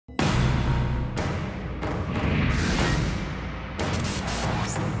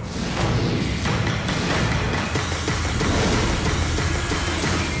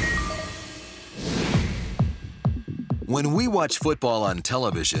When we watch football on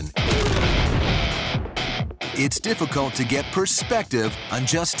television, it's difficult to get perspective on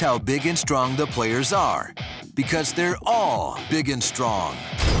just how big and strong the players are, because they're all big and strong.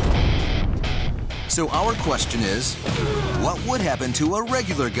 So our question is, what would happen to a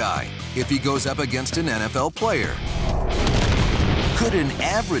regular guy if he goes up against an NFL player? Could an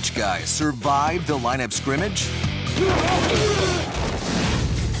average guy survive the line of scrimmage?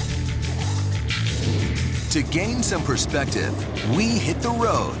 To gain some perspective, we hit the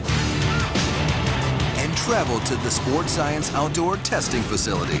road and travel to the Sports Science Outdoor Testing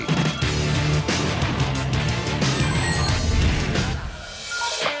Facility.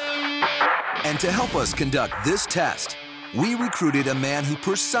 And to help us conduct this test, we recruited a man who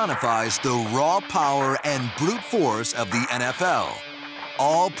personifies the raw power and brute force of the NFL.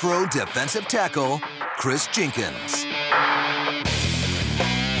 All-Pro defensive tackle, Kris Jenkins.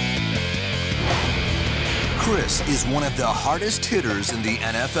 Kris is one of the hardest hitters in the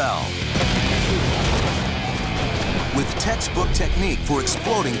NFL. With textbook technique for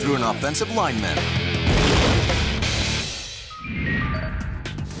exploding through an offensive lineman.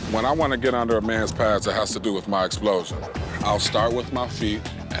 When I want to get under a man's pads, it has to do with my explosion. I'll start with my feet,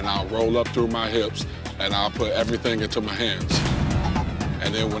 and I'll roll up through my hips, and I'll put everything into my hands.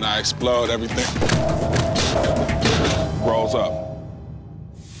 And then when I explode, everything rolls up.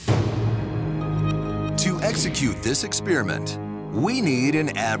 To execute this experiment, we need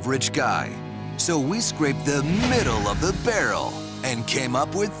an average guy. So we scraped the middle of the barrel and came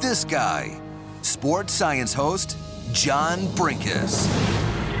up with this guy, Sports Science host John Brinkus.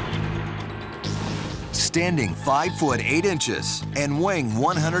 Standing 5 foot 8 inches and weighing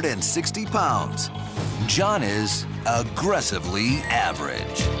 160 pounds, John is aggressively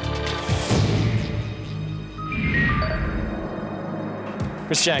average.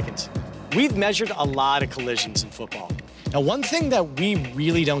 Kris Jenkins, we've measured a lot of collisions in football. Now, one thing that we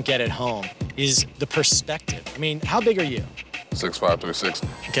really don't get at home is the perspective. I mean, how big are you? 6'5", 360.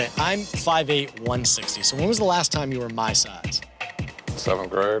 Okay, I'm 5'8", 160. So when was the last time you were my size? 7th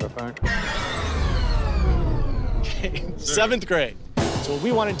grade, I think. Okay, 7th grade. So what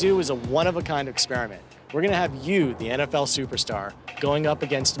we want to do is a one-of-a-kind experiment. We're going to have you, the NFL superstar, going up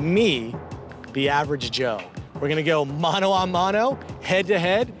against me, the average Joe. We're going to go mano-a-mano,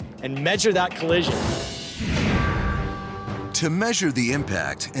 head-to-head, and measure that collision. To measure the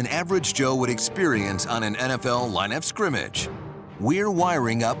impact an average Joe would experience on an NFL line of scrimmage, we're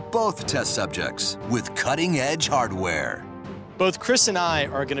wiring up both test subjects with cutting-edge hardware. Both Kris and I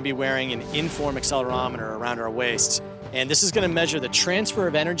are going to be wearing an in-form accelerometer around our waists, and this is going to measure the transfer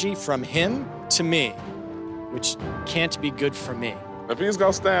of energy from him to me, which can't be good for me. If he's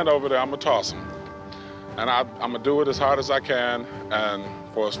going to stand over there, I'm going to toss him. And I'm going to do it as hard as I can and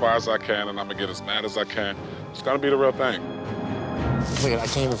for as far as I can, and I'm going to get as mad as I can. It's going to be the real thing. Look, I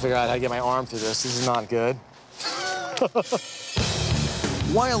can't even figure out how to get my arm through this. This is not good.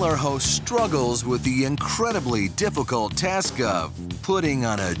 While our host struggles with the incredibly difficult task of putting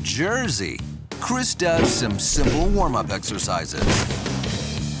on a jersey, Kris does some simple warm-up exercises.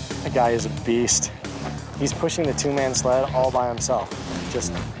 That guy is a beast. He's pushing the two-man sled all by himself,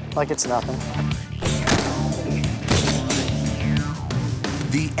 just like it's nothing.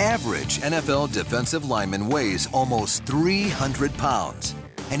 The average NFL defensive lineman weighs almost 300 pounds,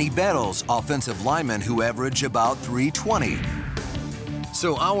 and he battles offensive linemen who average about 320.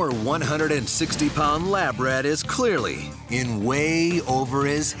 So our 160-pound lab rat is clearly in way over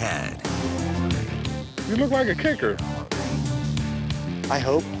his head. You look like a kicker. I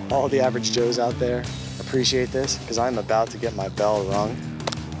hope all the average Joes out there appreciate this, because I'm about to get my bell rung.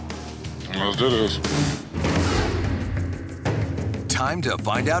 Let's do this. Time to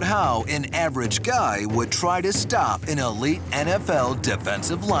find out how an average guy would try to stop an elite NFL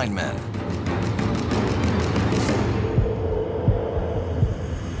defensive lineman.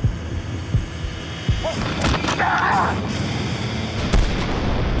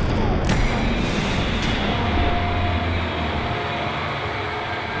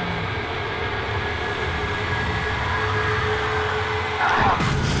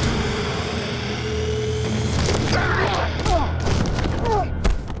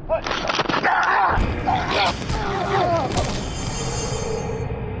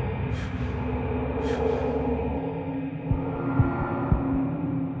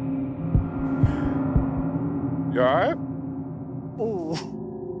 You all right? Ooh.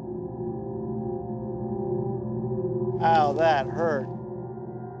 Ow, that hurt.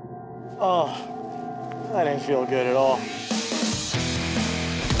 Oh, that didn't feel good at all.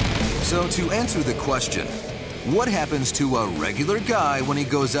 So to answer the question, what happens to a regular guy when he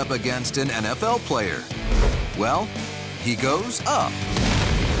goes up against an NFL player? Well, he goes up.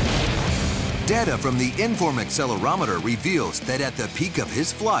 Data from the Inform accelerometer reveals that at the peak of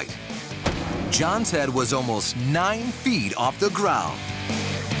his flight, John's head was almost 9 feet off the ground.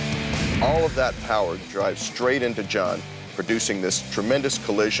 All of that power drives straight into John, producing this tremendous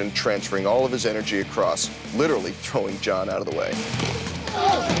collision, transferring all of his energy across, literally throwing John out of the way.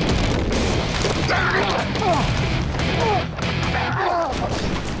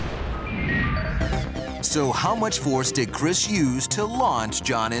 So how much force did Kris use to launch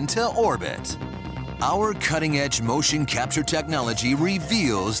John into orbit? Our cutting-edge motion capture technology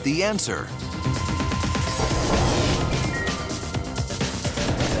reveals the answer.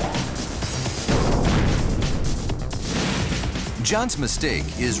 John's mistake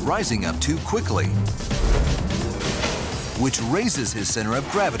is rising up too quickly, which raises his center of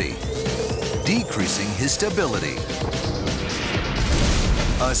gravity, decreasing his stability.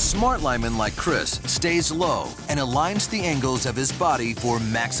 A smart lineman like Kris stays low and aligns the angles of his body for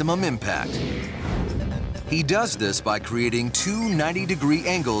maximum impact. He does this by creating two 90-degree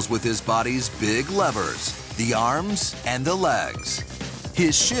angles with his body's big levers, the arms and the legs.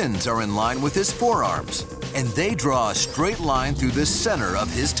 His shins are in line with his forearms, and they draw a straight line through the center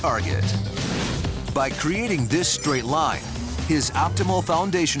of his target. By creating this straight line, his optimal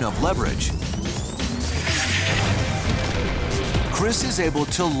foundation of leverage, Kris is able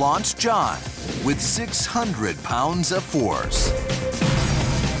to launch John with 600 pounds of force.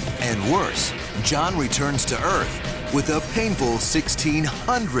 And worse, John returns to Earth with a painful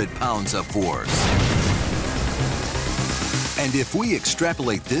 1,600 pounds of force. And if we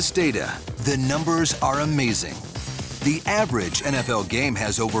extrapolate this data, the numbers are amazing. The average NFL game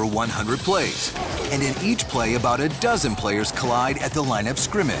has over 100 plays, and in each play, about a dozen players collide at the line of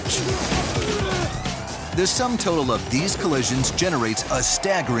scrimmage. The sum total of these collisions generates a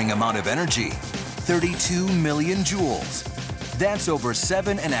staggering amount of energy, 32 million joules. That's over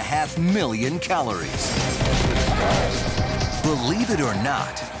 7.5 million calories. Believe it or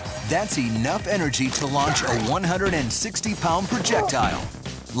not, that's enough energy to launch a 160-pound projectile,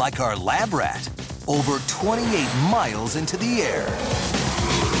 like our lab rat, over 28 miles into the air.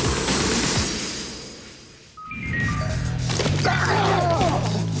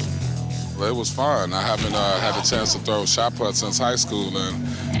 It was fun. I haven't had a chance to throw shot put since high school,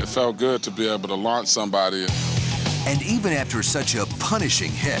 and it felt good to be able to launch somebody. And even after such a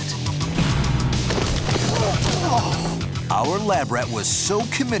punishing hit, our lab rat was so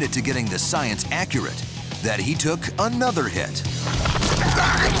committed to getting the science accurate that he took another hit.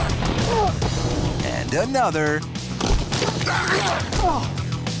 And another.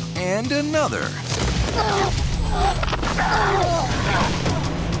 And another.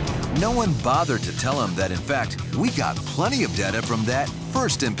 No one bothered to tell him that, in fact, we got plenty of data from that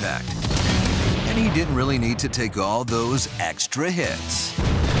first impact. And he didn't really need to take all those extra hits.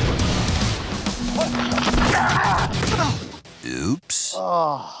 Oops.